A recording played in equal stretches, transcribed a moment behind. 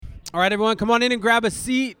All right, everyone, come on in and grab a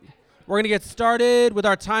seat. We're going to get started with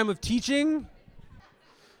our time of teaching.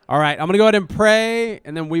 All right, I'm going to go ahead and pray,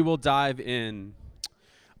 and then we will dive in.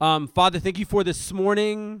 Father, thank you for this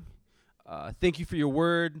morning. Thank you for your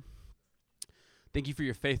word. Thank you for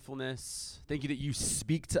your faithfulness. Thank you that you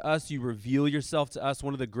speak to us. You reveal yourself to us.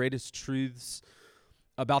 One of the greatest truths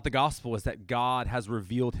about the gospel is that God has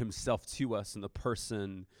revealed himself to us in the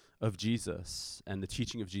person of Jesus and the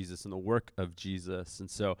teaching of Jesus and the work of Jesus.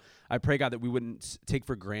 And so I pray, God, that we wouldn't take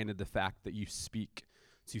for granted the fact that you speak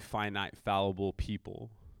to finite, fallible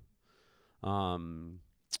people.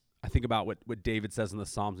 I think about what David says in the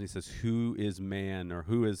Psalms. He says, who is man or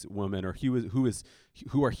who is woman or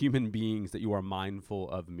who are human beings that you are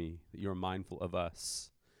mindful of me, that you are mindful of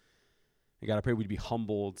us. And God, I pray we'd be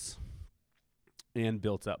humbled and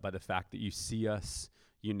built up by the fact that you see us,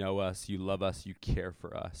 you know us, you love us, you care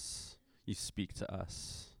for us, you speak to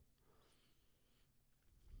us.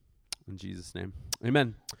 In Jesus' name,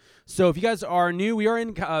 amen. So if you guys are new, we are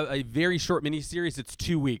in a very short mini-series. It's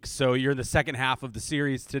 2 weeks, so you're in the second half of the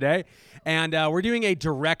series today. And we're doing a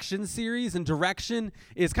direction series, and direction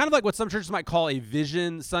is kind of like what some churches might call a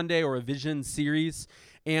vision Sunday or a vision series.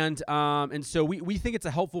 And so we think it's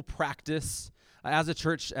a helpful practice as a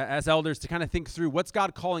church, as elders, to kind of think through what's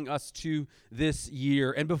God calling us to this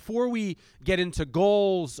year. And before we get into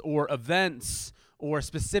goals or events or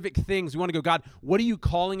specific things, we want to go, God, what are you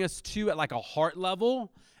calling us to at like a heart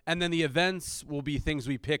level? And then the events will be things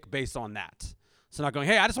we pick based on that. So not going,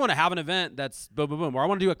 hey, I just want to have an event that's boom, boom, boom, or I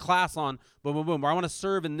want to do a class on boom, boom, boom, or I want to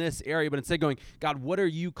serve in this area, but instead going, God, what are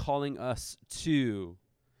you calling us to?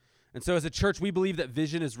 And so as a church, we believe that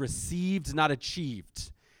vision is received, not achieved.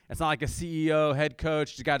 It's not like a CEO, head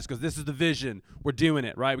coach, the guy just goes, this is the vision, we're doing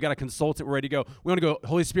it, right? We got a consultant, we're ready to go. We want to go,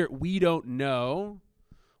 Holy Spirit, we don't know.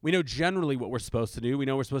 We know generally what we're supposed to do. We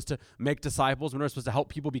know we're supposed to make disciples. We know we're supposed to help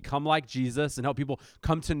people become like Jesus and help people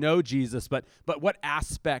come to know Jesus. But what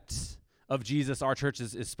aspect of Jesus our church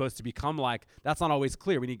is supposed to become like, that's not always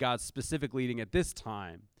clear. We need God's specific leading at this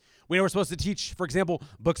time. We know we're supposed to teach, for example,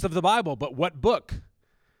 books of the Bible, but what book,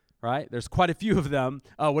 right? There's quite a few of them.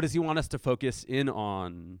 What does he want us to focus in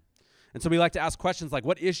on? And so we like to ask questions like,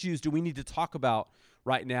 what issues do we need to talk about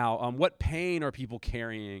right now? What pain are people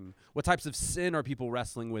carrying? What types of sin are people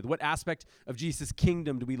wrestling with? What aspect of Jesus'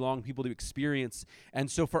 kingdom do we long people to experience?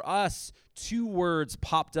 And so for us, 2 words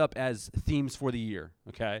popped up as themes for the year,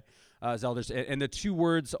 okay, as elders. And the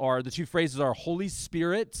 2 phrases are Holy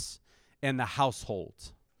Spirit and the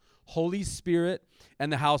household. Holy Spirit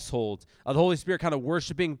and the household. The Holy Spirit kind of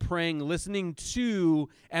worshiping, praying, listening to,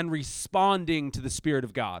 and responding to the Spirit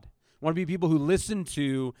of God. We want to be people who listen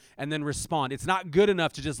to and then respond. It's not good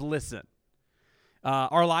enough to just listen.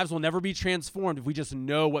 Our lives will never be transformed if we just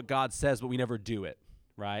know what God says, but we never do it,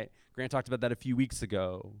 right? Grant talked about that a few weeks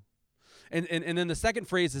ago. And then the second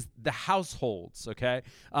phrase is the households, okay?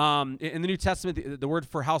 In the New Testament, the word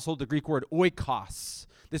for household, the Greek word oikos.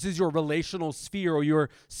 This is your relational sphere or your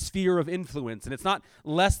sphere of influence. And it's not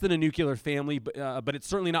less than a nuclear family, but it's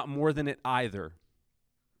certainly not more than it either.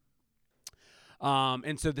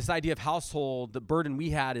 And so this idea of household, the burden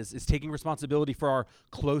we had is taking responsibility for our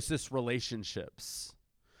closest relationships,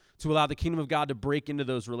 to allow the kingdom of God to break into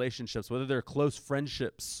those relationships, whether they're close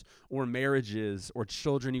friendships or marriages or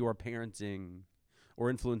children you are parenting or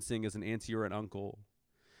influencing as an auntie or an uncle.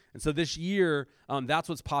 And so this year, that's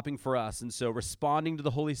what's popping for us. And so responding to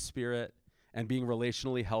the Holy Spirit and being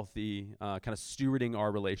relationally healthy, kind of stewarding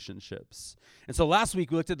our relationships. And so last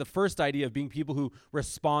week, we looked at the first idea of being people who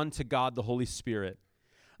respond to God, the Holy Spirit.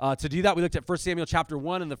 To do that, we looked at 1 Samuel chapter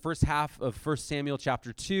 1 and the first half of 1 Samuel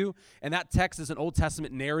chapter 2. And that text is an Old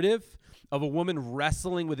Testament narrative of a woman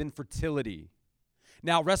wrestling with infertility.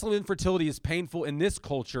 Now, wrestling with infertility is painful in this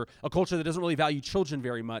culture, a culture that doesn't really value children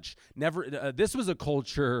very much. This was a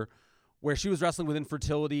culture where she was wrestling with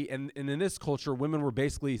infertility, and in this culture, women were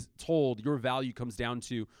basically told your value comes down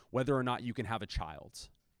to whether or not you can have a child.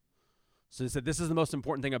 So they said, this is the most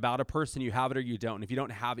important thing about a person. You have it or you don't. And if you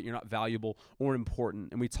don't have it, you're not valuable or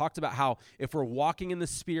important. And we talked about how if we're walking in the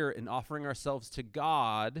Spirit and offering ourselves to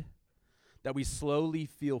God, that we slowly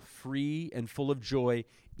feel free and full of joy,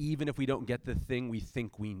 even if we don't get the thing we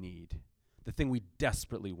think we need, the thing we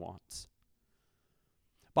desperately want.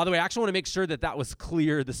 By the way, I actually want to make sure that was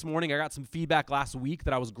clear this morning. I got some feedback last week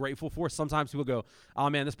that I was grateful for. Sometimes people go, oh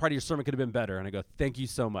man, this part of your sermon could have been better. And I go, thank you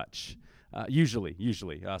so much. Usually.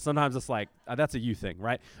 Sometimes it's like, that's a you thing,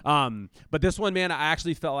 right? But this one, man, I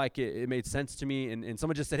actually felt like it made sense to me. And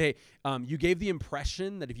someone just said, hey, you gave the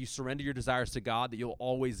impression that if you surrender your desires to God, that you'll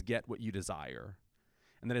always get what you desire.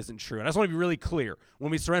 And that isn't true. And I just want to be really clear.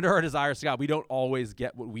 When we surrender our desires to God, we don't always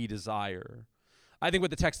get what we desire. I think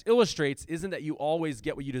what the text illustrates isn't that you always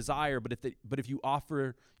get what you desire, but if you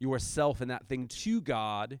offer yourself and that thing to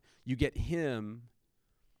God, you get him,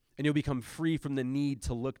 and you'll become free from the need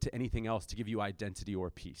to look to anything else to give you identity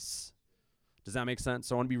or peace. Does that make sense?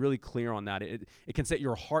 So I want to be really clear on that. It can set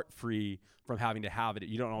your heart free from having to have it.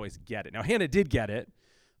 You don't always get it. Now, Hannah did get it,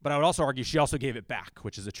 but I would also argue she also gave it back,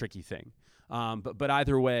 which is a tricky thing. But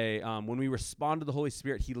either way, when we respond to the Holy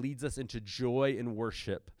Spirit, he leads us into joy and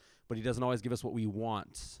worship, but he doesn't always give us what we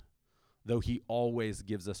want, though he always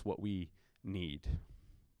gives us what we need.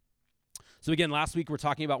 So again, last week we're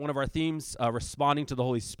talking about one of our themes, responding to the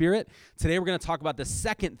Holy Spirit. Today we're going to talk about the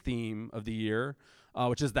second theme of the year,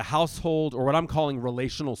 which is the household, or what I'm calling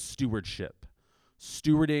relational stewardship,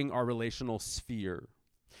 stewarding our relational sphere.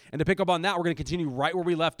 And to pick up on that, we're going to continue right where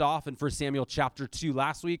we left off in 1 Samuel chapter 2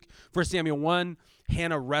 last week. 1 Samuel 1,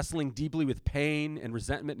 Hannah wrestling deeply with pain and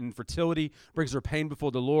resentment and infertility, brings her pain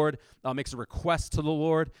before the Lord, makes a request to the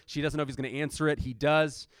Lord. She doesn't know if he's going to answer it. He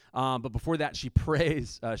does. But before that, she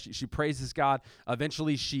prays. She praises God.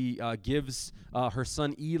 Eventually, she gives her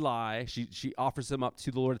son Eli. She offers him up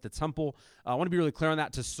to the Lord at the temple. I want to be really clear on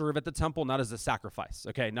that, to serve at the temple, not as a sacrifice,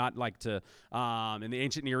 okay? Not like to, in the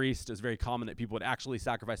ancient Near East, it's very common that people would actually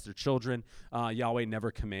sacrifice their children. Yahweh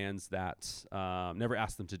never commands that, never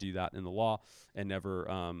asked them to do that in the law, and never,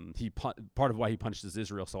 part of why he punishes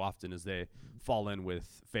Israel so often is they fall in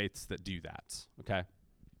with faiths that do that, okay?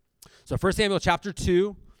 So 1 Samuel chapter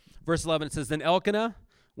 2, verse 11, it says, Then Elkanah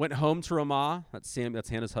went home to Ramah, that's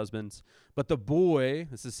Hannah's husband, but the boy,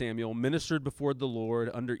 this is Samuel, ministered before the Lord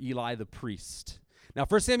under Eli the priest. Now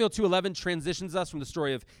 1 Samuel 2:11 transitions us from the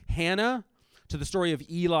story of Hannah to the story of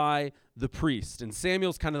Eli the priest, and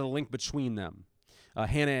Samuel's kind of the link between them.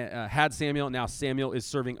 Hannah had Samuel, and now Samuel is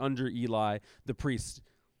serving under Eli the priest.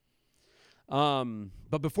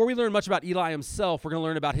 But before we learn much about Eli himself, we're going to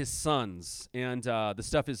learn about his sons, and the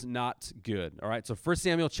stuff is not good. All right, so 1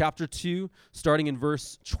 Samuel chapter 2, starting in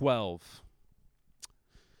verse 12.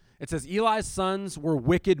 It says, Eli's sons were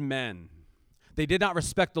wicked men. They did not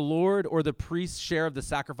respect the Lord or the priest's share of the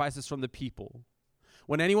sacrifices from the people.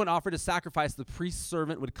 When anyone offered a sacrifice, the priest's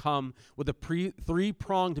servant would come with a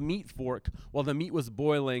three-pronged meat fork while the meat was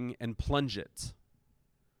boiling and plunge it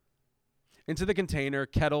into the container,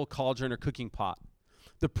 kettle, cauldron, or cooking pot.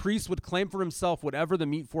 The priest would claim for himself whatever the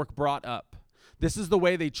meat fork brought up. This is the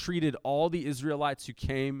way they treated all the Israelites who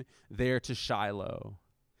came there to Shiloh.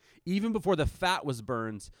 Even before the fat was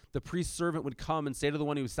burned, the priest's servant would come and say to the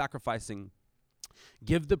one who was sacrificing,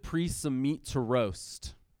 Give the priest some meat to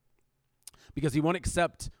roast, because he won't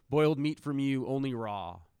accept boiled meat from you, only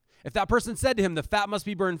raw. If that person said to him, The fat must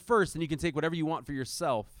be burned first, and you can take whatever you want for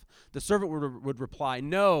yourself, the servant would reply,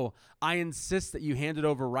 No, I insist that you hand it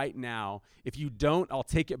over right now. If you don't, I'll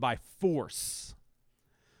take it by force.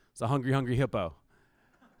 It's a hungry, hungry hippo.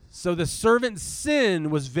 So the servant's sin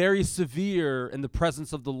was very severe in the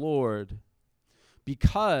presence of the Lord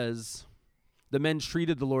because the men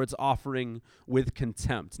treated the Lord's offering with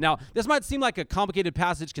contempt. Now, this might seem like a complicated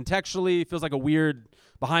passage contextually. It feels like a weird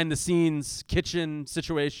behind-the-scenes kitchen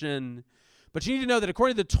situation. But you need to know that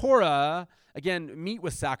according to the Torah, again, meat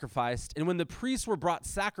was sacrificed. And when the priests were brought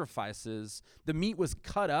sacrifices, the meat was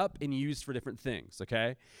cut up and used for different things,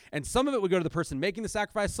 okay? And some of it would go to the person making the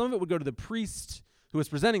sacrifice. Some of it would go to the priest who was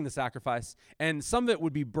presenting the sacrifice, and some of it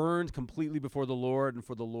would be burned completely before the Lord and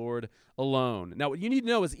for the Lord alone. Now, what you need to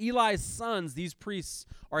know is Eli's sons, these priests,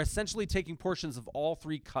 are essentially taking portions of all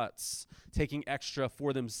three cuts, taking extra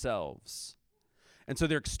for themselves. And so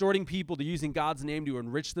they're extorting people to using God's name to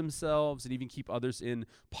enrich themselves and even keep others in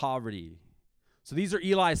poverty. So these are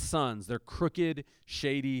Eli's sons. They're crooked,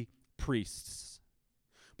 shady priests.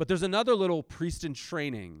 But there's another little priest in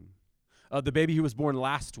training, the baby who was born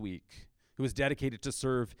last week, who was dedicated to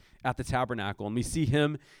serve at the tabernacle. And we see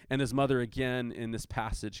him and his mother again in this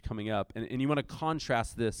passage coming up. And you want to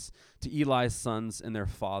contrast this to Eli's sons and their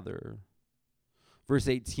father. Verse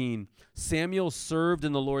 18, Samuel served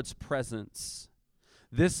in the Lord's presence.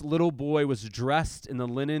 This little boy was dressed in the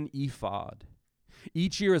linen ephod.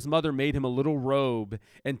 Each year his mother made him a little robe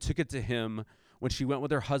and took it to him when she went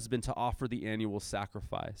with her husband to offer the annual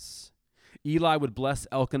sacrifice. Eli would bless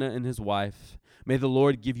Elkanah and his wife. May the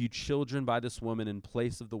Lord give you children by this woman in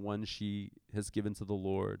place of the one she has given to the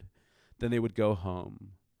Lord. Then they would go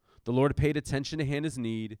home. The Lord paid attention to Hannah's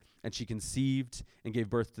need, and she conceived and gave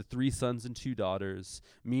birth to 3 sons and 2 daughters.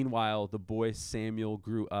 Meanwhile, the boy Samuel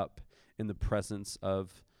grew up in the presence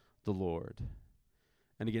of the Lord.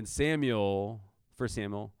 And again, Samuel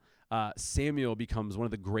becomes one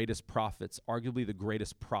of the greatest prophets, arguably the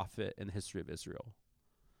greatest prophet in the history of Israel.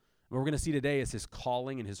 What we're going to see today is his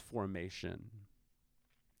calling and his formation.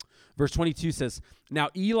 Verse 22 says, "Now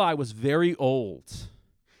Eli was very old.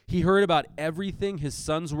 He heard about everything his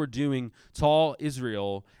sons were doing to all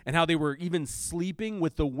Israel and how they were even sleeping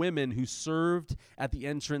with the women who served at the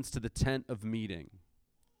entrance to the tent of meeting."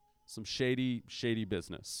 Some shady, shady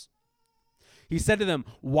business. He said to them,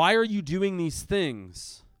 "Why are you doing these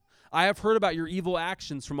things? I have heard about your evil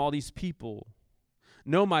actions from all these people.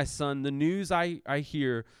 No, my son, the news I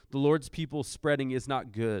hear the Lord's people spreading is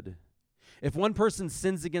not good. If one person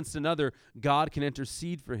sins against another, God can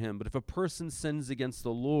intercede for him. But if a person sins against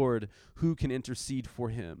the Lord, who can intercede for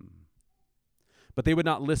him?" But they would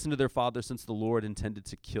not listen to their father, since the Lord intended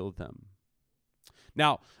to kill them.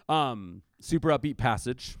 Now, super upbeat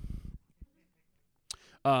passage.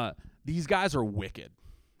 These guys are wicked,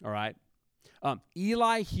 all right?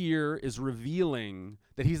 Eli here is revealing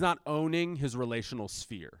that he's not owning his relational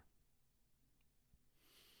sphere.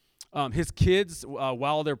 His kids,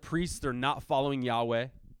 while they're priests, they're not following Yahweh.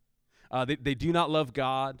 They do not love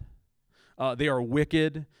God. They are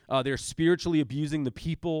wicked. They're spiritually abusing the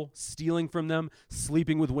people, stealing from them,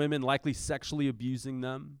 sleeping with women, likely sexually abusing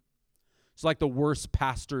them. It's like the worst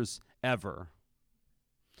pastors ever.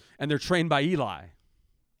 And they're trained by Eli.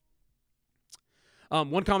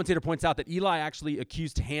 One commentator points out that Eli actually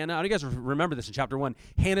accused Hannah. I don't know if you guys remember this in chapter 1.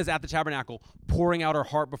 Hannah's at the tabernacle pouring out her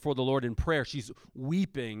heart before the Lord in prayer. She's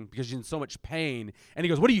weeping because she's in so much pain. And he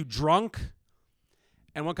goes, "What are you, drunk?"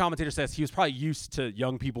 And one commentator says he was probably used to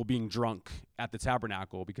young people being drunk at the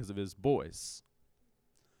tabernacle because of his boys.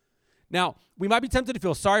 Now, we might be tempted to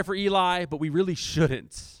feel sorry for Eli, but we really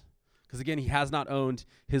shouldn't. Because again, he has not owned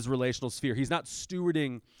his relational sphere. He's not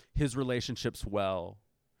stewarding his relationships well.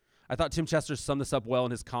 I thought Tim Chester summed this up well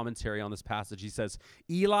in his commentary on this passage. He says,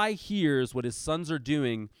 Eli hears what his sons are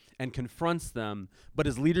doing and confronts them, but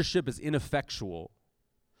his leadership is ineffectual.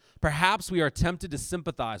 Perhaps we are tempted to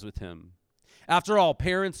sympathize with him. After all,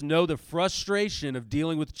 parents know the frustration of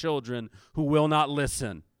dealing with children who will not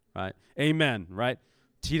listen, right? Amen, right?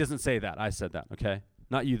 He doesn't say that. I said that, okay?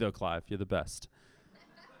 Not you, though, Clive. You're the best.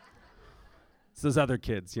 It's those other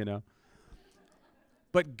kids, you know.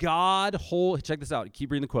 But check this out,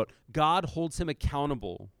 keep reading the quote. God holds him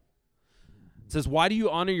accountable. It says, "Why do you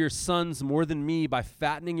honor your sons more than me by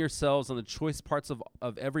fattening yourselves on the choice parts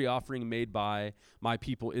of every offering made by my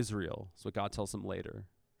people Israel?" That's what God tells him later.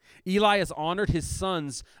 Eli has honored his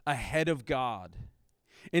sons ahead of God.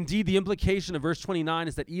 Indeed, the implication of verse 29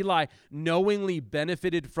 is that Eli knowingly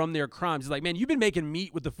benefited from their crimes. He's like, man, you've been making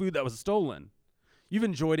meat with the food that was stolen. You've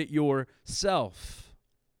enjoyed it yourself.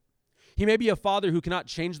 He may be a father who cannot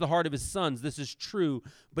change the heart of his sons. This is true,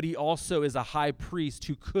 but he also is a high priest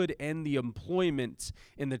who could end the employment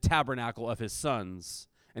in the tabernacle of his sons,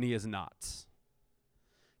 and he is not.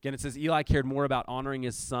 Again, it says Eli cared more about honoring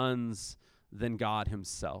his sons than God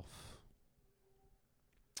himself.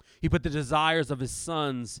 He put the desires of his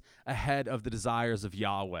sons ahead of the desires of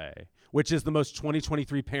Yahweh, which is the most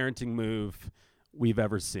 2023 parenting move we've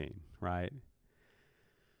ever seen, right?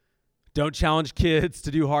 Don't challenge kids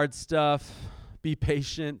to do hard stuff. Be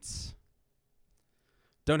patient.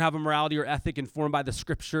 Don't have a morality or ethic informed by the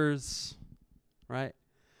scriptures, right?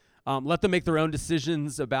 Let them make their own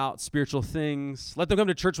decisions about spiritual things. Let them come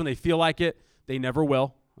to church when they feel like it. They never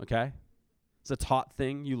will, okay? It's a taught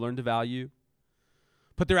thing you learn to value.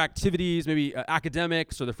 Put their activities, maybe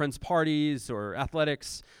academics or their friends' parties or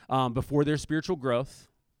athletics, before their spiritual growth.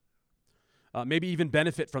 Maybe even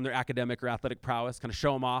benefit from their academic or athletic prowess, kind of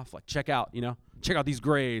show them off, like check out these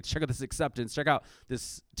grades, check out this acceptance, check out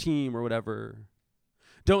this team or whatever.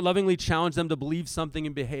 Don't lovingly challenge them to believe something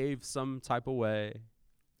and behave some type of way.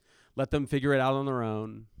 Let them figure it out on their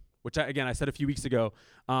own, which I said a few weeks ago.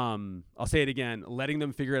 I'll say it again. Letting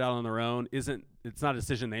them figure it out on their own it's not a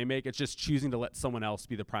decision they make. It's just choosing to let someone else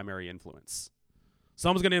be the primary influence.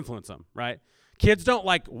 Someone's going to influence them, right? Kids don't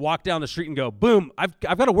like walk down the street and go, boom, I've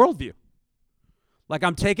got a worldview. Like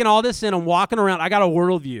I'm taking all this in, I'm walking around, I got a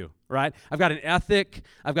worldview, right? I've got an ethic,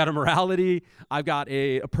 I've got a morality, I've got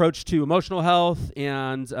a approach to emotional health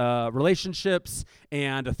and relationships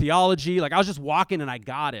and a theology. Like I was just walking and I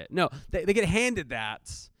got it. No, they get handed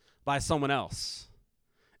that by someone else.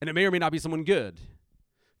 And it may or may not be someone good.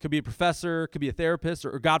 Could be a professor, could be a therapist,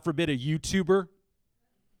 or God forbid, a YouTuber.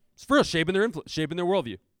 It's for real, shaping their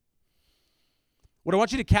worldview. What I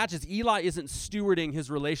want you to catch is Eli isn't stewarding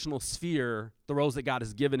his relational sphere, the roles that God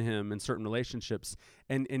has given him in certain relationships,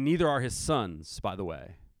 and neither are his sons, by the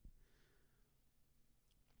way.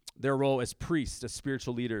 Their role as priests, as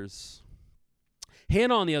spiritual leaders.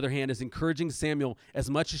 Hannah, on the other hand, is encouraging Samuel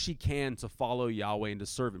as much as she can to follow Yahweh and to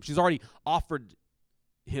serve him. She's already offered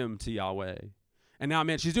him to Yahweh. And now,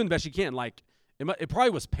 man, she's doing the best she can. Like, It probably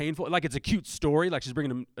was painful. Like, it's a cute story. Like, she's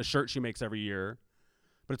bringing him a shirt she makes every year.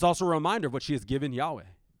 But it's also a reminder of what she has given Yahweh,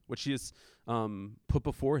 what she has put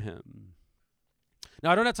before him.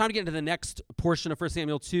 Now, I don't have time to get into the next portion of 1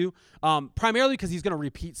 Samuel 2, primarily because he's going to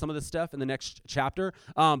repeat some of this stuff in the next chapter.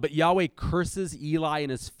 But Yahweh curses Eli and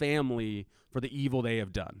his family for the evil they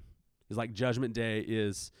have done. It's like judgment day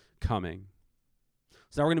is coming.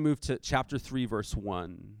 So now we're going to move to chapter 3, verse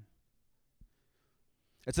 1.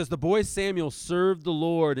 It says, the boy Samuel served the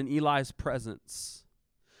Lord in Eli's presence.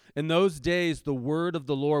 In those days, the word of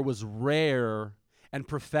the Lord was rare, and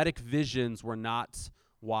prophetic visions were not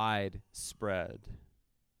widespread.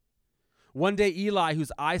 One day, Eli,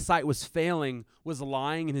 whose eyesight was failing, was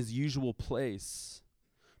lying in his usual place.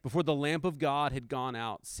 Before the lamp of God had gone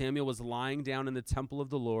out, Samuel was lying down in the temple of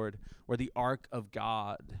the Lord, where the ark of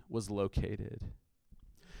God was located.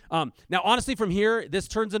 Now, honestly, from here, this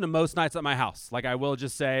turns into most nights at my house. Like, I will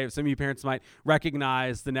just say, some of you parents might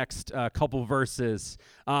recognize the next couple verses.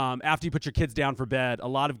 After you put your kids down for bed, a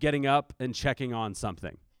lot of getting up and checking on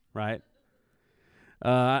something, right?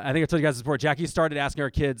 I think I told you guys this before. Jackie started asking our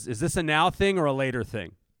kids, is this a now thing or a later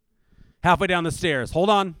thing? Halfway down the stairs. Hold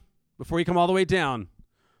on. Before you come all the way down,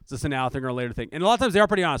 is this a now thing or a later thing? And a lot of times they are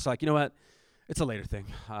pretty honest. Like, you know what? It's a later thing.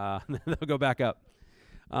 They'll go back up.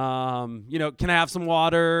 Can I have some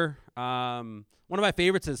water? One of my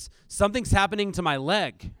favorites is, something's happening to my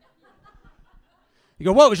leg. You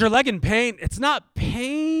go, whoa, is your leg in pain? It's not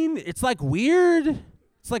pain. It's like weird.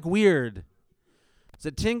 It's like weird. Is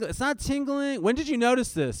it tingling? It's not tingling. When did you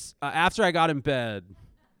notice this? After I got in bed.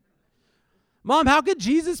 Mom, how could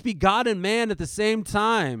Jesus be God and man at the same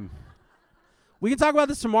time? We can talk about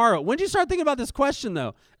this tomorrow. When did you start thinking about this question,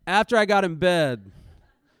 though? After I got in bed.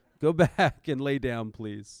 Go back and lay down,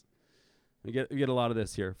 please. We get a lot of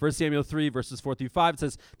this here. 1 Samuel 3, verses 4 through 5, it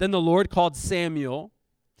says, then the Lord called Samuel,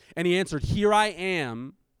 and he answered, here I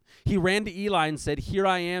am. He ran to Eli and said, here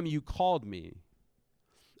I am, you called me.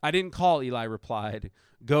 I didn't call, Eli replied.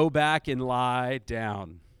 Go back and lie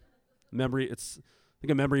down. It's I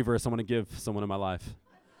think a memory verse I want to give someone in my life.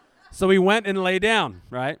 So he went and lay down,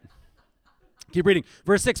 right? Keep reading.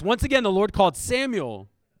 Verse 6, once again the Lord called Samuel.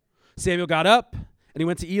 Samuel got up. And he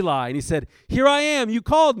went to Eli, and he said, here I am, you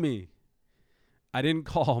called me. I didn't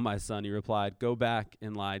call, my son, he replied. Go back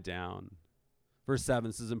and lie down. Verse 7,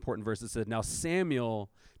 this is an important verse. It said, now Samuel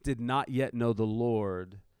did not yet know the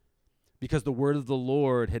Lord, because the word of the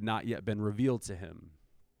Lord had not yet been revealed to him.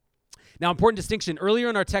 Now, important distinction. Earlier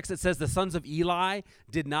in our text, it says the sons of Eli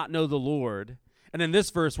did not know the Lord. And in this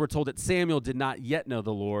verse, we're told that Samuel did not yet know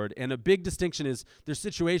the Lord. And a big distinction is their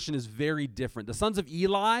situation is very different. The sons of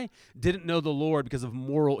Eli didn't know the Lord because of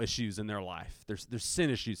moral issues in their life. There's sin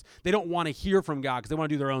issues. They don't want to hear from God because they want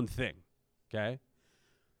to do their own thing, okay?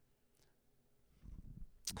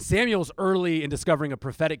 Samuel's early in discovering a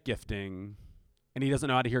prophetic gifting, and he doesn't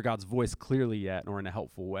know how to hear God's voice clearly yet or in a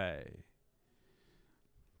helpful way.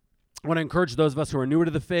 I want to encourage those of us who are newer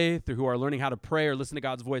to the faith or who are learning how to pray or listen to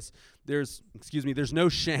God's voice. There's no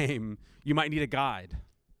shame. You might need a guide.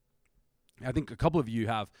 I think a couple of you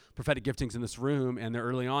have prophetic giftings in this room, and they're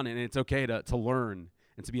early on, and it's okay to learn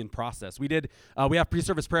and to be in process. We have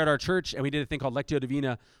pre-service prayer at our church, and we did a thing called Lectio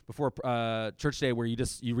Divina before church day, where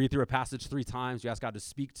you read through a passage 3 times, you ask God to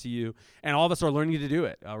speak to you, and all of us are learning to do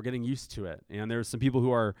it. We're getting used to it. And there's some people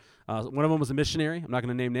who are, one of them was a missionary, I'm not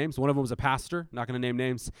going to name names. One of them was a pastor, I'm not going to name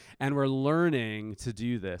names, and we're learning to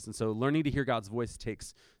do this. And so learning to hear God's voice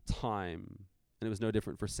takes time, and it was no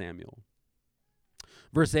different for Samuel.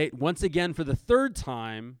 Verse 8, once again for the third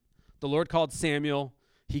time, the Lord called Samuel.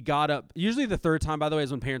 He got up. Usually the third time, by the way,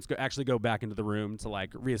 is when parents actually go back into the room to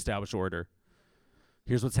like reestablish order.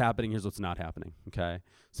 Here's what's happening. Here's what's not happening. Okay.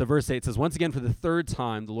 So verse 8 says, once again, for the third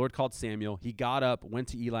time, the Lord called Samuel. He got up, went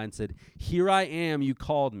to Eli and said, here I am, you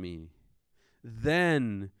called me.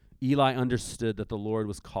 Then Eli understood that the Lord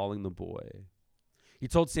was calling the boy. He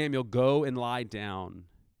told Samuel, go and lie down.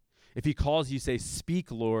 If he calls you, say,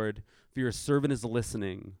 speak, Lord, for your servant is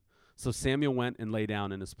listening. So Samuel went and lay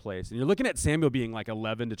down in his place. And you're looking at Samuel being like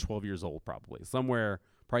 11 to 12 years old probably. Somewhere,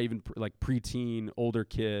 probably even like preteen, older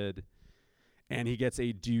kid. And he gets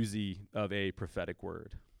a doozy of a prophetic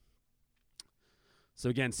word. So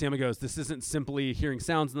again, Samuel goes, this isn't simply hearing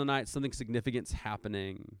sounds in the night. Something significant's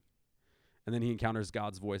happening. And then he encounters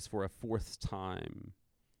God's voice for a 4th time.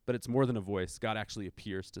 But it's more than a voice. God actually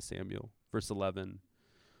appears to Samuel. Verse 11.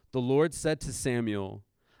 The Lord said to Samuel,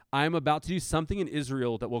 I am about to do something in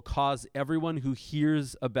Israel that will cause everyone who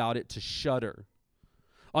hears about it to shudder.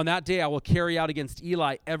 On that day, I will carry out against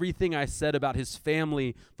Eli everything I said about his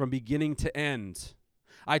family from beginning to end.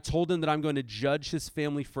 I told him that I'm going to judge his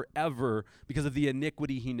family forever because of the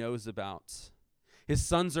iniquity he knows about. His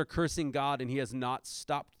sons are cursing God, and he has not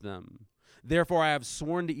stopped them. Therefore, I have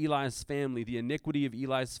sworn to Eli's family, the iniquity of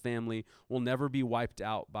Eli's family will never be wiped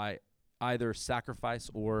out by either sacrifice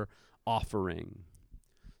or offering.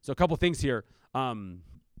 So a couple things here.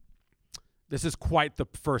 This is quite the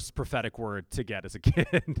first prophetic word to get as a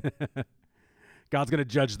kid. God's going to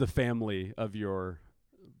judge the family of your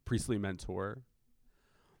priestly mentor.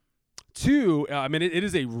 Two, it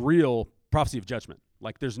is a real prophecy of judgment.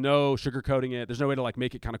 Like, there's no sugarcoating it. There's no way to, like,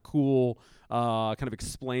 make it kind of cool, kind of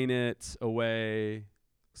explain it away.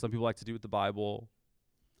 Some people like to do with the Bible.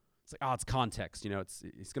 It's like, it's context.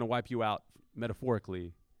 It's going to wipe you out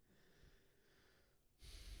metaphorically.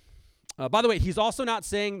 By the way, he's also not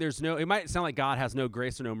saying it might sound like God has no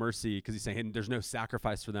grace or no mercy because he's saying there's no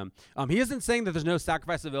sacrifice for them. He isn't saying that there's no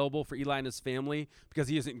sacrifice available for Eli and his family because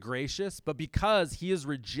he isn't gracious, but because he is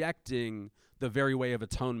rejecting the very way of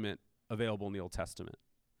atonement available in the Old Testament.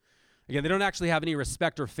 Again, they don't actually have any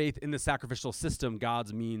respect or faith in the sacrificial system,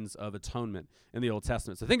 God's means of atonement in the Old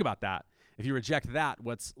Testament. So think about that. If you reject that,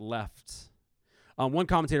 what's left? One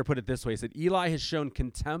commentator put it this way. He said, Eli has shown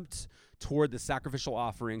contempt toward the sacrificial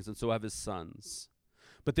offerings, and so have his sons.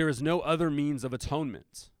 But there is no other means of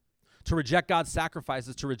atonement. To reject God's sacrifice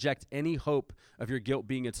is to reject any hope of your guilt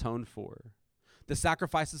being atoned for. The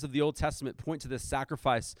sacrifices of the Old Testament point to the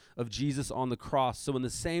sacrifice of Jesus on the cross. So in the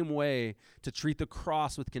same way, to treat the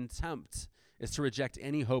cross with contempt is to reject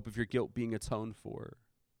any hope of your guilt being atoned for.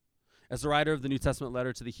 As the writer of the New Testament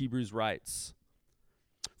letter to the Hebrews writes,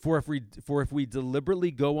 For if we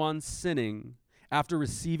deliberately go on sinning after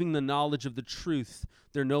receiving the knowledge of the truth,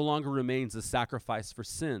 there no longer remains a sacrifice for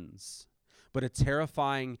sins, but a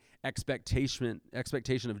terrifying expectation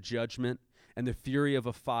of judgment and the fury of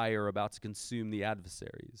a fire about to consume the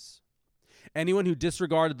adversaries. Anyone who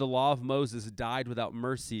disregarded the law of Moses died without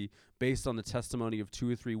mercy based on the testimony of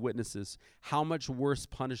 2 or 3 witnesses. How much worse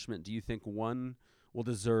punishment do you think one will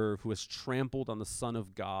deserve who has trampled on the Son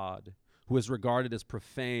of God, who has regarded as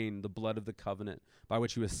profane the blood of the covenant by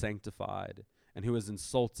which he was sanctified, and who has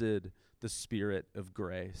insulted the Spirit of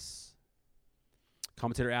grace?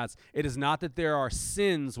 Commentator adds, it is not that there are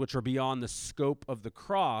sins which are beyond the scope of the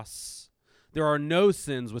cross. There are no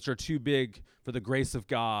sins which are too big for the grace of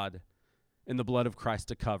God and the blood of Christ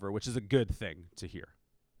to cover, which is a good thing to hear.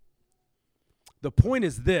 The point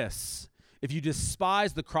is this: if you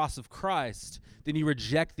despise the cross of Christ, then you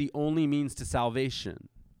reject the only means to salvation.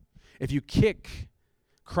 If you kick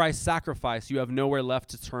Christ's sacrifice, you have nowhere left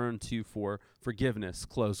to turn to for forgiveness,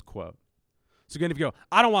 close quote. So again, if you go,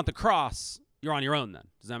 I don't want the cross, you're on your own then.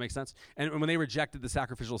 Does that make sense? And when they rejected the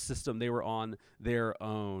sacrificial system, they were on their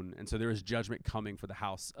own. And so there is judgment coming for the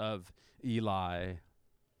house of Eli. And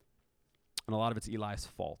a lot of it's Eli's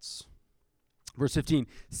faults. Verse 15,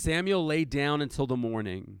 Samuel lay down until the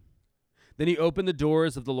morning. Then he opened the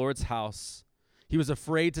doors of the Lord's house. He was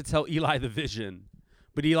afraid to tell Eli the vision.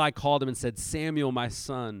 But Eli called him and said, Samuel, my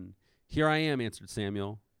son. Here I am, answered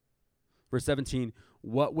Samuel. Verse 17,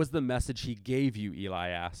 what was the message he gave you, Eli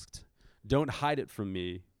asked. Don't hide it from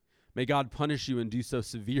me. May God punish you and do so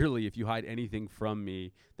severely if you hide anything from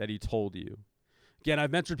me that he told you. Again,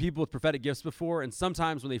 I've mentored people with prophetic gifts before, and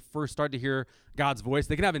sometimes when they first start to hear God's voice,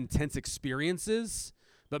 they can have intense experiences,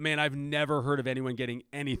 but man, I've never heard of anyone getting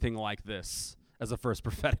anything like this as a first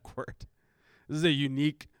prophetic word. This is a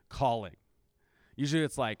unique calling. Usually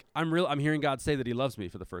it's like, I'm hearing God say that he loves me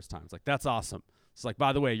for the first time. It's like, that's awesome. It's like,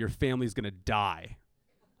 by the way, your family's going to die.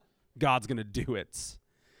 God's going to do it.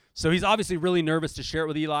 So he's obviously really nervous to share it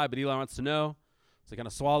with Eli, but Eli wants to know. So he kind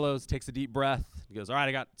of swallows, takes a deep breath. He goes, all right,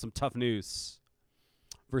 I got some tough news.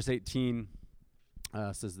 Verse 18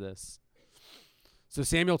 says this. So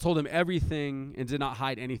Samuel told him everything and did not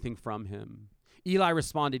hide anything from him. Eli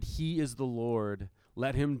responded, he is the Lord.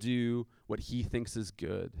 Let him do what he thinks is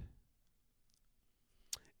good.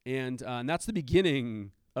 And that's the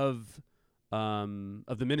beginning of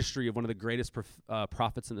the ministry of one of the greatest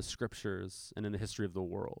prophets in the scriptures and in the history of the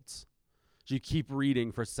world. So you keep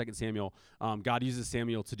reading 1st and 2nd Samuel. God uses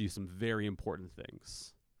Samuel to do some very important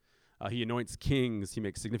things. He anoints kings. He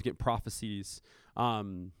makes significant prophecies.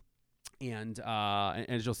 And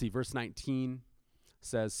as you'll see, verse 19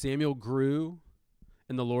 says, Samuel grew,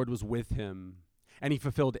 and the Lord was with him, and he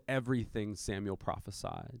fulfilled everything Samuel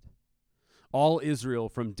prophesied. All Israel,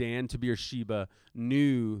 from Dan to Beersheba,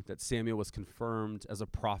 knew that Samuel was confirmed as a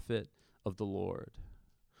prophet of the Lord.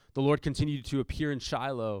 The Lord continued to appear in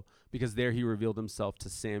Shiloh because there he revealed himself to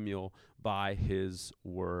Samuel by his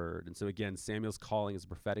word. And so again, Samuel's calling as a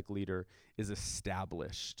prophetic leader is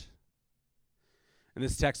established. In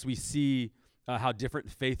this text, we see how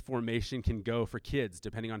different faith formation can go for kids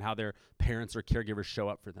depending on how their parents or caregivers show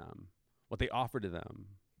up for them. what they offer to them,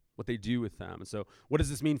 what they do with them. And so what does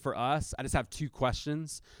this mean for us? I just have two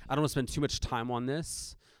questions. I don't want to spend too much time on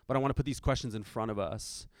this, but I want to put these questions in front of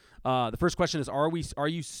us. The first question is, are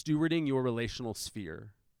you stewarding your relational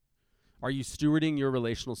sphere? Are you stewarding your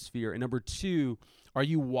relational sphere? And number two, are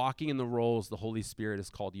you walking in the roles the Holy Spirit has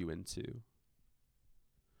called you into?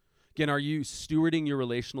 Again, are you stewarding your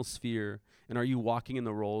relational sphere, and are you walking in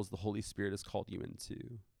the roles the Holy Spirit has called you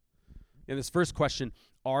into? And this first question,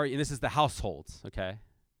 and this is the household, okay?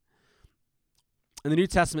 In the New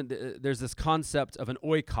Testament, there's this concept of an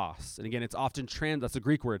oikos. And again, it's often that's a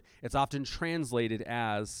Greek word. It's often translated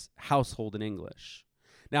as household in English.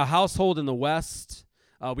 Now, household in the West,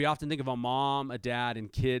 we often think of a mom, a dad,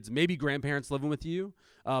 and kids, maybe grandparents living with you,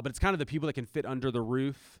 but it's kind of the people that can fit under the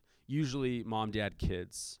roof, usually mom, dad,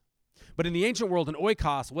 kids. But in the ancient world, an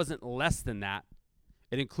oikos wasn't less than that.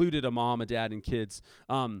 It included a mom, a dad, and kids.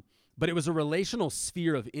 But it was a relational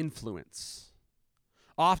sphere of influence.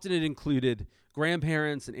 Often it included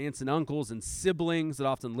grandparents and aunts and uncles and siblings that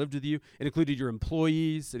often lived with you. It included your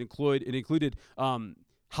employees. It included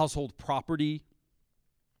household property.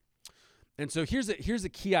 And so here's a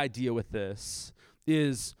key idea with this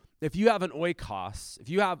is if you have an oikos, if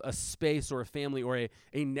you have a space or a family or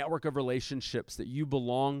a network of relationships that you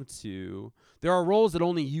belong to, there are roles that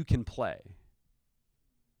only you can play.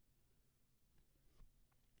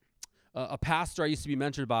 A pastor I used to be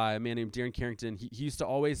mentored by, a man named Darren Carrington, he used to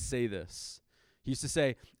always say this. He used to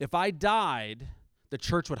say, if I died, the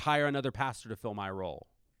church would hire another pastor to fill my role.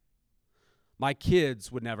 My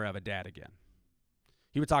kids would never have a dad again.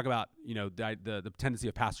 He would talk about, the tendency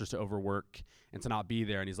of pastors to overwork and to not be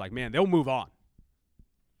there. And he's like, man, they'll move on.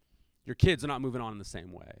 Your kids are not moving on in the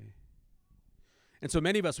same way. And so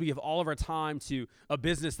many of us, we give all of our time to a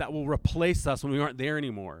business that will replace us when we aren't there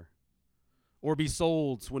anymore, or be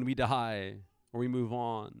sold when we die, or we move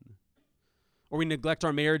on. Or we neglect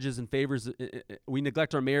our marriages in favor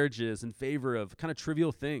of kind of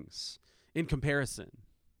trivial things in comparison.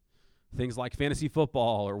 Things like fantasy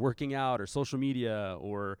football or working out or social media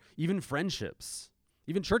or even friendships,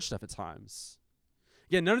 even church stuff at times.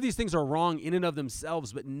 Again, none of these things are wrong in and of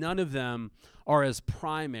themselves, but none of them are as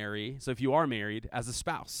primary, so if you are married, as a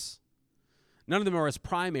spouse. None of them are as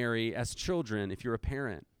primary as children if you're a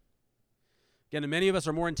parent. Again, many of us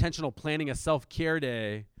are more intentional planning a self-care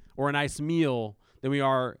day or a nice meal than we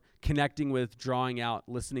are connecting with, drawing out,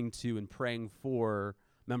 listening to, and praying for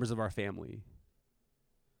members of our family.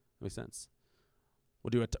 Makes sense.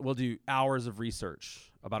 We'll do hours of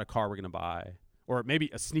research about a car we're going to buy, or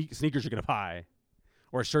maybe sneakers you're going to buy,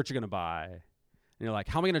 or a shirt you're going to buy. And you're like,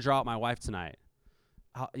 how am I going to draw out my wife tonight?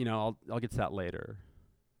 I'll get to that later.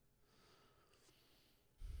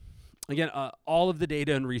 Again, all of the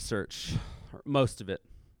data and research, or most of it,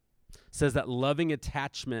 says that loving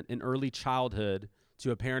attachment in early childhood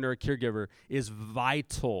to a parent or a caregiver is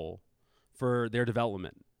vital for their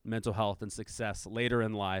development, mental health, and success later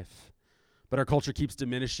in life. But our culture keeps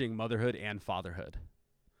diminishing motherhood and fatherhood.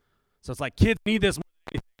 So it's like, kids need this more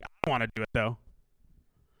than anything. I don't want to do it, though.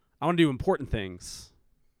 I want to do important things.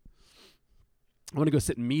 I want to go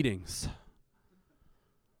sit in meetings.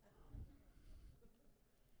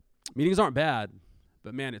 Meetings aren't bad,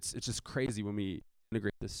 but man, it's just crazy when we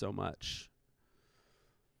integrate this so much.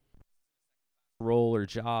 Role or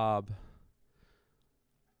job.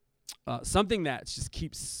 Something that just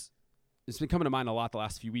it's been coming to mind a lot the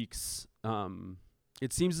last few weeks.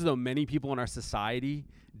 It seems as though many people in our society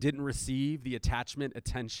didn't receive the attachment,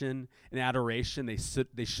 attention, and adoration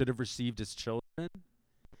they should have received as children.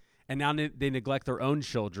 And now they neglect their own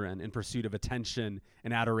children in pursuit of attention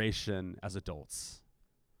and adoration as adults.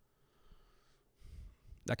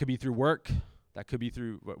 That could be through work. That could be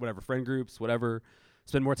through whatever, friend groups, whatever.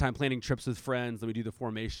 Spend more time planning trips with friends than we do the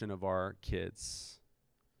formation of our kids.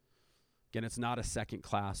 Again, it's not a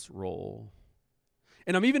second-class role.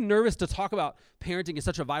 And I'm even nervous to talk about parenting as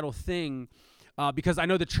such a vital thing because I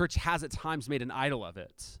know the church has at times made an idol of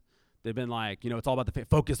it. They've been like, it's all about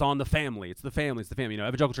focus on the family. It's the family. It's the family.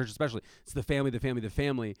 Evangelical church especially. It's the family, the family, the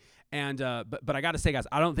family. And but I got to say, guys,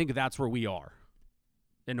 I don't think that's where we are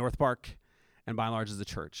in North Park, and by and large as a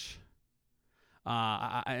church.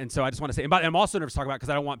 And so I just want to say, and I'm also nervous to talk about because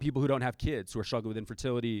I don't want people who don't have kids, who are struggling with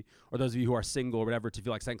infertility, or those of you who are single or whatever, to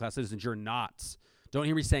feel like second-class citizens. You're not. Don't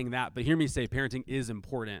hear me saying that, but hear me say parenting is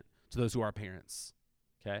important to those who are parents,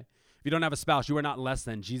 okay? If you don't have a spouse, you are not less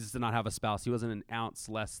than. Jesus did not have a spouse. He wasn't an ounce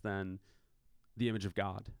less than the image of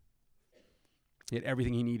God. He had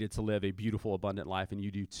everything he needed to live a beautiful, abundant life, and you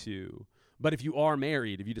do too. But if you are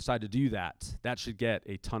married, if you decide to do that, that should get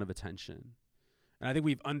a ton of attention. And I think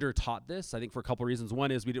we've under-taught this, I think for a couple of reasons.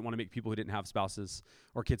 One is we didn't want to make people who didn't have spouses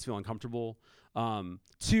or kids feel uncomfortable.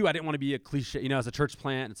 Two, I didn't want to be a cliche, as a church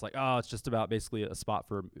plant, it's like, oh, it's just about basically a spot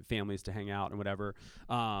for families to hang out and whatever.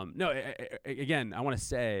 No, again, I want to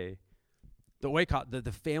say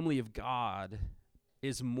the family of God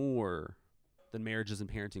is more than marriages and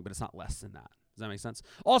parenting, but it's not less than that. Does that make sense?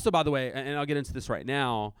 Also, by the way, and I'll get into this right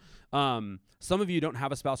now, some of you don't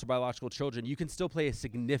have a spouse or biological children. You can still play a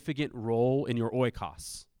significant role in your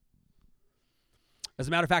oikos. As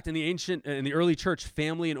a matter of fact, in the early church,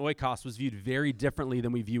 family and oikos was viewed very differently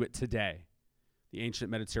than we view it today, the ancient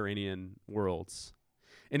Mediterranean worlds.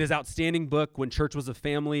 In his outstanding book, When Church Was a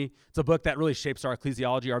Family, it's a book that really shapes our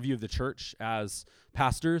ecclesiology, our view of the church as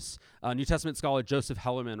pastors. New Testament scholar Joseph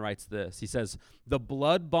Hellerman writes this. He says, the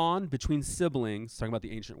blood bond between siblings, talking about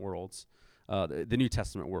the ancient worlds, the New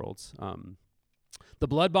Testament worlds, the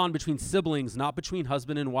blood bond between siblings, not between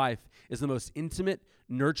husband and wife, is the most intimate,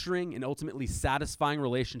 nurturing, and ultimately satisfying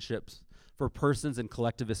relationships for persons in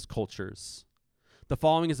collectivist cultures. The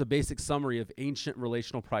following is a basic summary of ancient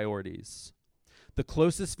relational priorities. The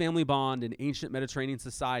closest family bond in ancient Mediterranean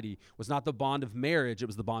society was not the bond of marriage, it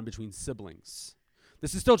was the bond between siblings.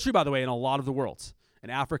 This is still true, by the way, in a lot of the world. In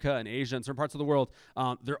Africa and Asia and certain parts of the world,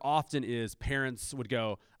 there often is parents would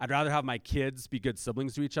go, I'd rather have my kids be good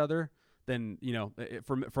siblings to each other than,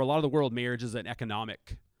 for a lot of the world, marriage is an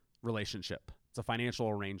economic relationship. It's a financial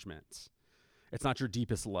arrangement. It's not your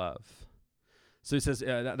deepest love. So he says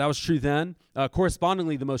that was true then.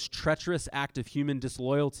 Correspondingly, the most treacherous act of human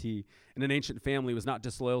disloyalty in an ancient family was not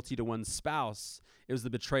disloyalty to one's spouse. It was the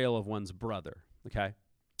betrayal of one's brother, okay?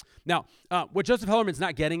 Now, what Joseph Hellerman's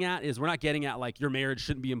not getting at is we're not getting at like your marriage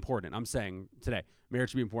shouldn't be important. I'm saying today, marriage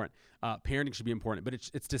should be important. Parenting should be important. But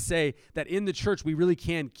it's to say that in the church, we really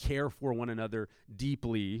can care for one another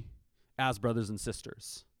deeply as brothers and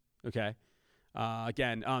sisters, okay?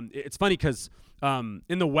 Again, it's funny because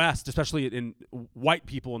in the West, especially in white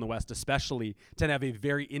people in the West especially, tend to have a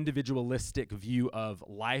very individualistic view of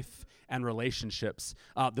life and relationships.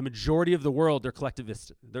 The majority of the world, they're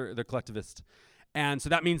collectivist. They're collectivist. And so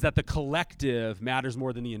that means that the collective matters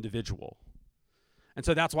more than the individual. And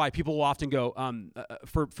so that's why people will often go,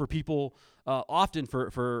 for people, often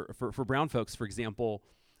for brown folks, for example,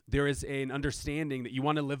 there is an understanding that you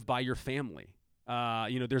want to live by your family.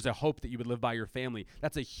 There's a hope that you would live by your family.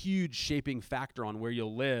 That's a huge shaping factor on where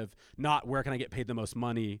you'll live, not where can I get paid the most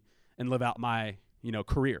money and live out my,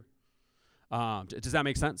 career. Does that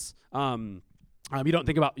make sense? You don't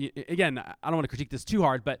think about, again, I don't want to critique this too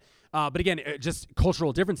hard, but again, just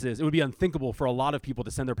cultural differences. It would be unthinkable for a lot of people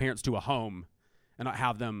to send their parents to a home and not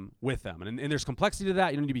have them with them. And there's complexity to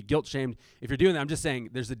that. You don't need to be guilt-shamed if you're doing that. I'm just saying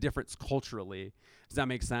there's a difference culturally. Does that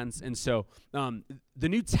make sense? And so the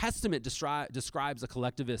New Testament describes a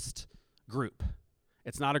collectivist group.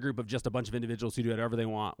 It's not a group of just a bunch of individuals who do whatever they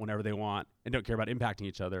want, whenever they want, and don't care about impacting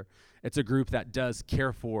each other. It's a group that does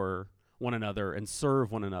care for one another and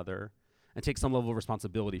serve one another and take some level of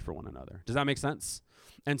responsibility for one another. Does that make sense?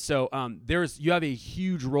 And so you have a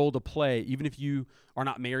huge role to play, even if you are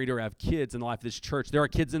not married or have kids in the life of this church. There are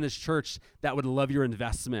kids in this church that would love your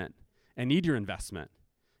investment and need your investment.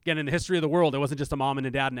 Again, in the history of the world, it wasn't just a mom and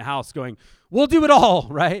a dad in a house going, we'll do it all,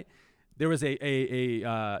 right? There was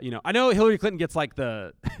I know Hillary Clinton gets like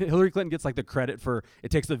the credit for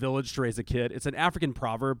it takes a village to raise a kid. It's an African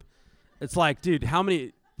proverb. It's like, dude, how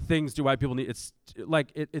many things do white people need? It's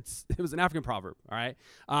like it was an African proverb, all right?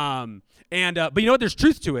 But you know what? There's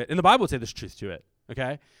truth to it, and the Bible would say there's truth to it.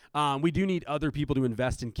 Okay, we do need other people to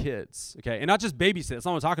invest in kids. Okay, and not just babysit. That's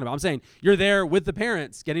not what I'm talking about. I'm saying you're there with the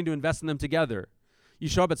parents, getting to invest in them together. You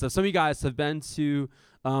show up at stuff. Some of you guys have been to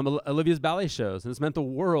Olivia's ballet shows, and it's meant the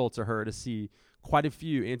world to her to see quite a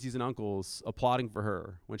few aunties and uncles applauding for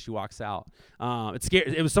her when she walks out. It's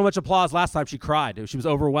scary. It was so much applause last time she cried. She was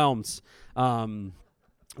overwhelmed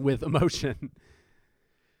with emotion.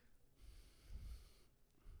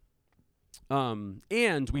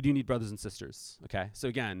 And we do need brothers and sisters, okay? So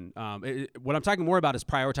again, what I'm talking more about is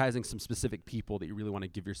prioritizing some specific people that you really want to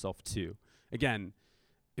give yourself to. Again,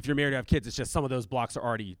 if you're married or have kids, it's just some of those blocks are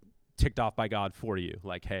already ticked off by God for you.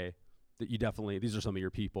 Like, hey, these are some of your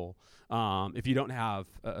people. If you don't have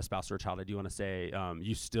a spouse or a child, I do want to say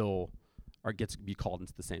you still get to be called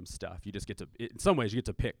into the same stuff. You just get to, in some ways, you get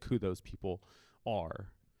to pick who those people are.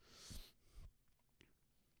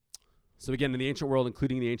 So again, in the ancient world,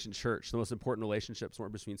 including the ancient church, the most important relationships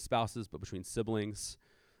weren't between spouses, but between siblings.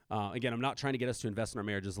 Again, I'm not trying to get us to invest in our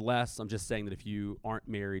marriages less. I'm just saying that if you aren't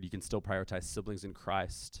married, you can still prioritize siblings in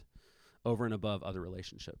Christ over and above other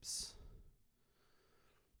relationships.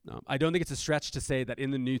 I don't think it's a stretch to say that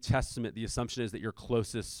in the New Testament, the assumption is that your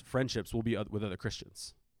closest friendships will be with other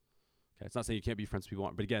Christians. Okay, it's not saying you can't be friends with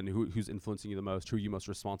people, but again, who's influencing you the most? Who are you most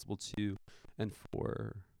responsible to and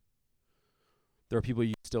for? There are people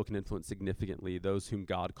you still can influence significantly, those whom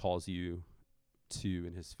God calls you to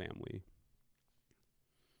in his family.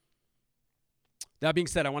 That being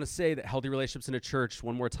said, I want to say that healthy relationships in a church,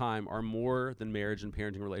 one more time, are more than marriage and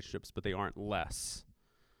parenting relationships, but they aren't less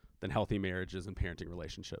than healthy marriages and parenting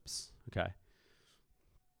relationships, okay?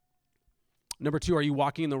 Number 2, are you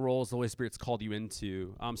walking in the roles the Holy Spirit's called you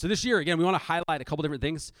into? So this year, again, we want to highlight a couple different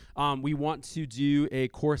things. We want to do a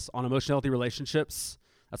course on emotional healthy relationships.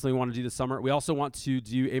 That's something we want to do this summer. We also want to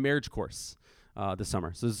do a marriage course this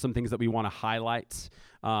summer. So those are some things that we want to highlight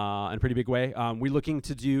in a pretty big way. We're looking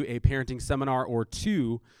to do a parenting seminar or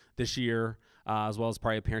 2 this year, as well as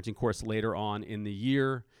probably a parenting course later on in the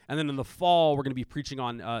year. And then in the fall, we're going to be preaching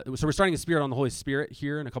on, so we're starting a Spirit on the Holy Spirit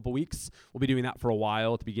here in a couple weeks. We'll be doing that for a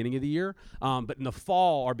while at the beginning of the year. But in the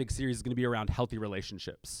fall, our big series is going to be around healthy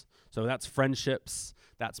relationships. So that's friendships,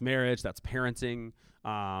 that's marriage, that's parenting,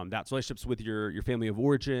 that's relationships with your family of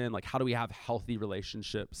origin. Like, how do we have healthy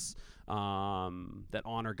relationships that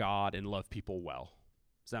honor God and love people well?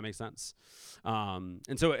 Does that make sense?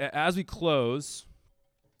 And so as we close,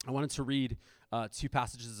 I wanted to read 2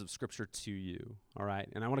 passages of Scripture to you, all right?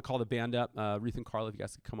 And I want to call the band up. Ruth and Carla, if you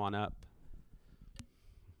guys could come on up.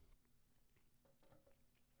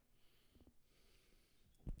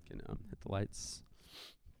 You can hit the lights.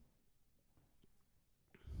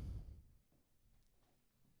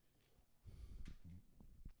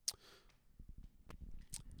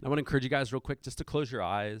 I want to encourage you guys real quick just to close your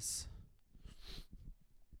eyes.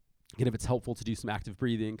 Again, if it's helpful to do some active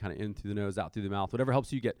breathing, kind of in through the nose, out through the mouth, whatever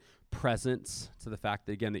helps you get present to the fact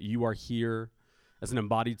that, again, that you are here as an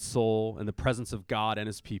embodied soul in the presence of God and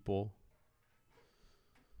his people.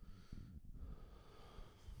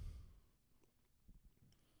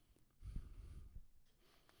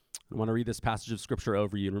 I want to read this passage of Scripture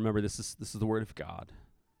over you, and remember, this is the Word of God.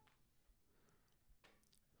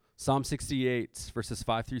 Psalm 68, verses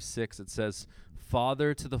 5 through 6, it says,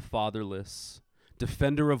 "Father to the fatherless,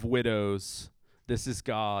 defender of widows, this is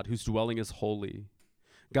God, whose dwelling is holy.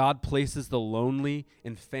 God places the lonely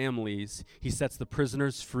in families. He sets the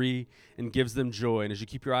prisoners free and gives them joy." And as you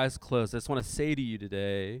keep your eyes closed, I just want to say to you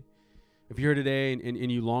today, if you're here today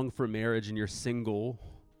and you long for marriage and you're single,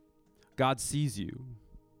 God sees you.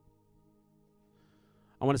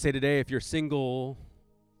 I want to say today, if you're single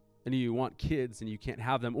and you want kids and you can't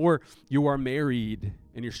have them, or you are married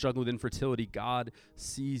and you're struggling with infertility, God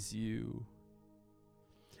sees you.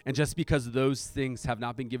 And just because those things have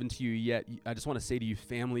not been given to you yet, I just want to say to you,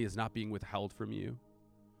 family is not being withheld from you.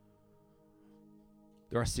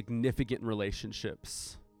 There are significant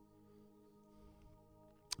relationships.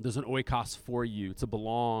 There's an oikos for you to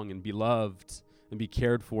belong and be loved and be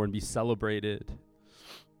cared for and be celebrated.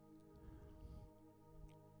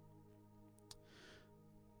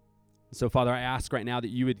 So, Father, I ask right now that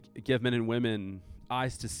you would give men and women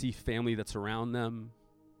eyes to see family that's around them.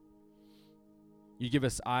 You give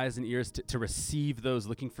us eyes and ears to receive those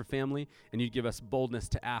looking for family, and you give us boldness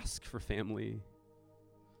to ask for family.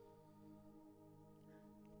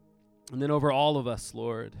 And then over all of us,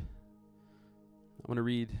 Lord, I want to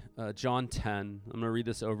read John 10. I'm going to read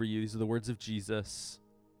this over you. These are the words of Jesus.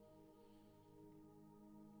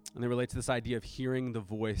 And they relate to this idea of hearing the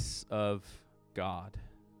voice of God.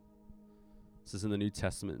 This is in the New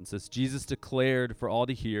Testament. It says, "Jesus declared for all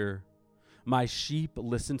to hear, 'My sheep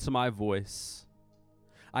listen to my voice.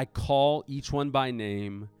 I call each one by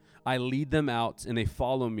name. I lead them out, and they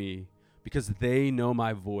follow me because they know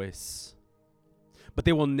my voice. But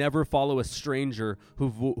they will never follow a stranger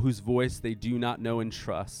whose voice they do not know and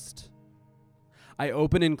trust. I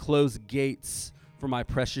open and close gates for my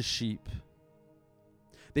precious sheep.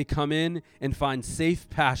 They come in and find safe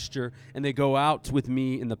pasture, and they go out with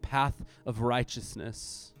me in the path of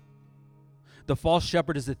righteousness. The false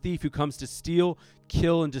shepherd is a thief who comes to steal,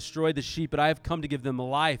 kill, and destroy the sheep, but I have come to give them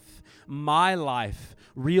life, my life,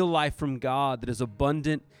 real life from God that is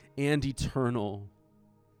abundant and eternal.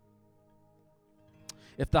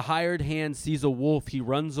 If the hired hand sees a wolf, he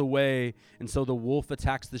runs away, and so the wolf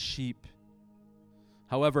attacks the sheep.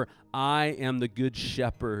 However, I am the good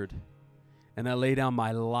shepherd, and I lay down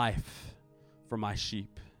my life for my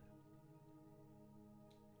sheep.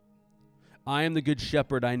 I am the good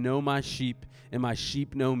shepherd. I know my sheep, and my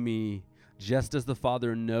sheep know me, just as the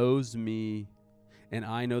Father knows me, and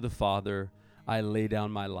I know the Father. I lay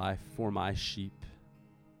down my life for my sheep."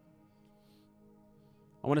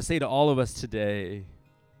 I want to say to all of us today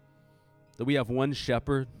that we have one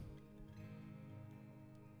shepherd,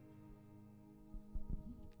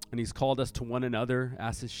 And he's called us to one another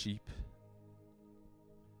as his sheep.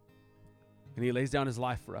 And he lays down his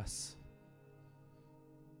life for us.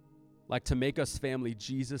 Like to make us family,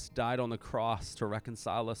 Jesus died on the cross to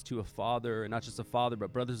reconcile us to a father, and not just a father,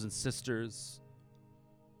 but brothers and sisters.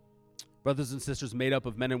 Brothers and sisters made up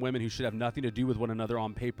of men and women who should have nothing to do with one another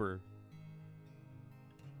on paper.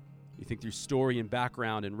 You think through story and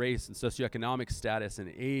background and race and socioeconomic status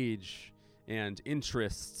and age and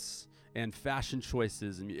interests and fashion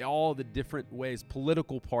choices and all the different ways,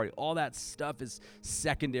 political party, all that stuff is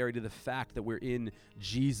secondary to the fact that we're in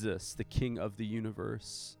Jesus, the King of the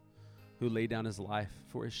universe, who laid down his life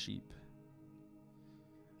for his sheep.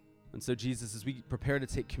 And so Jesus, as we prepare to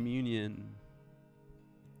take communion,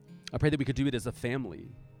 I pray that we could do it as a family.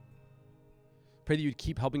 Pray that you'd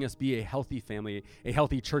keep helping us be a healthy family, a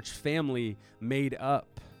healthy church family made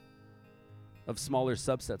up of smaller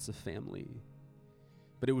subsets of family.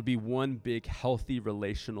 But it would be one big, healthy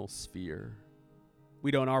relational sphere.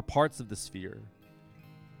 We don't are parts of the sphere.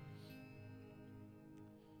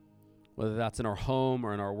 Whether that's in our home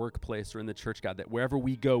or in our workplace or in the church, God, that wherever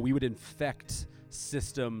we go, we would infect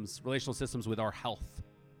systems, relational systems with our health.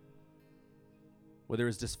 Where there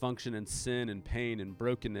is dysfunction and sin and pain and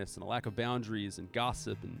brokenness and a lack of boundaries and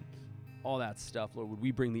gossip and all that stuff, Lord, would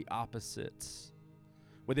we bring the opposite?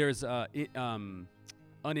 Where there is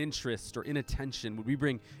uninterest or inattention, would we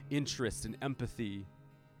bring interest and empathy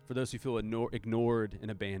for those who feel ignored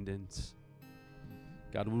and abandoned?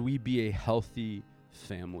 God, would we be a healthy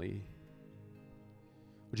family?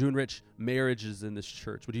 Would you enrich marriages in this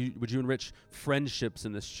church? Would you enrich friendships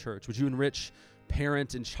in this church? Would you enrich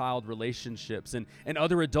parent and child relationships and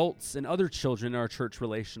other adults and other children in our church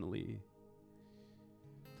relationally?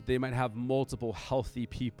 That they might have multiple healthy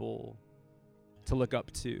people to look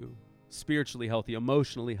up to, spiritually healthy,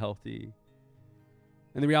 emotionally healthy.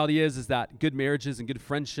 And the reality is that good marriages and good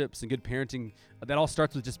friendships and good parenting, that all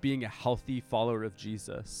starts with just being a healthy follower of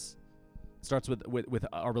Jesus. It starts with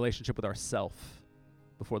our relationship with ourself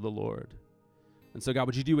before the Lord. And so, God,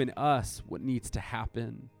 would you do in us what needs to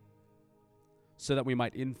happen so that we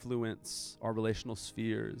might influence our relational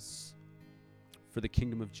spheres for the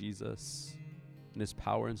kingdom of Jesus and his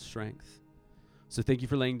power and strength. So thank you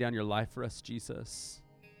for laying down your life for us, Jesus.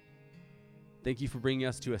 Thank you for bringing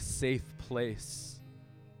us to a safe place.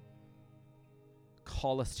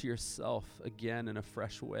 Call us to yourself again in a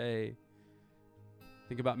fresh way.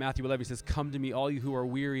 Think about Matthew 11. He says, come to me, all you who are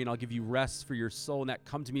weary, and I'll give you rest for your soul. And that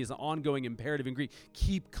come to me is an ongoing imperative in Greek.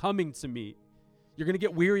 Keep coming to me. You're going to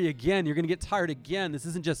get weary again. You're going to get tired again. This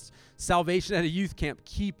isn't just salvation at a youth camp.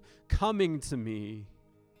 Keep coming to me.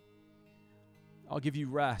 I'll give you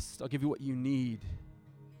rest. I'll give you what you need.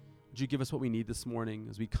 Would you give us what we need this morning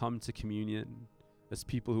as we come to communion, as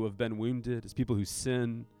people who have been wounded, as people who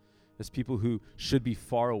sin, as people who should be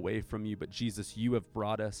far away from you, but Jesus, you have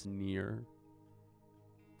brought us near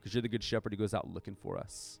because you're the good shepherd who goes out looking for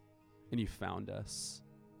us, and you found us.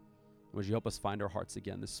 Would you help us find our hearts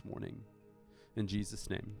again this morning? In Jesus'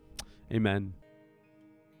 name, amen.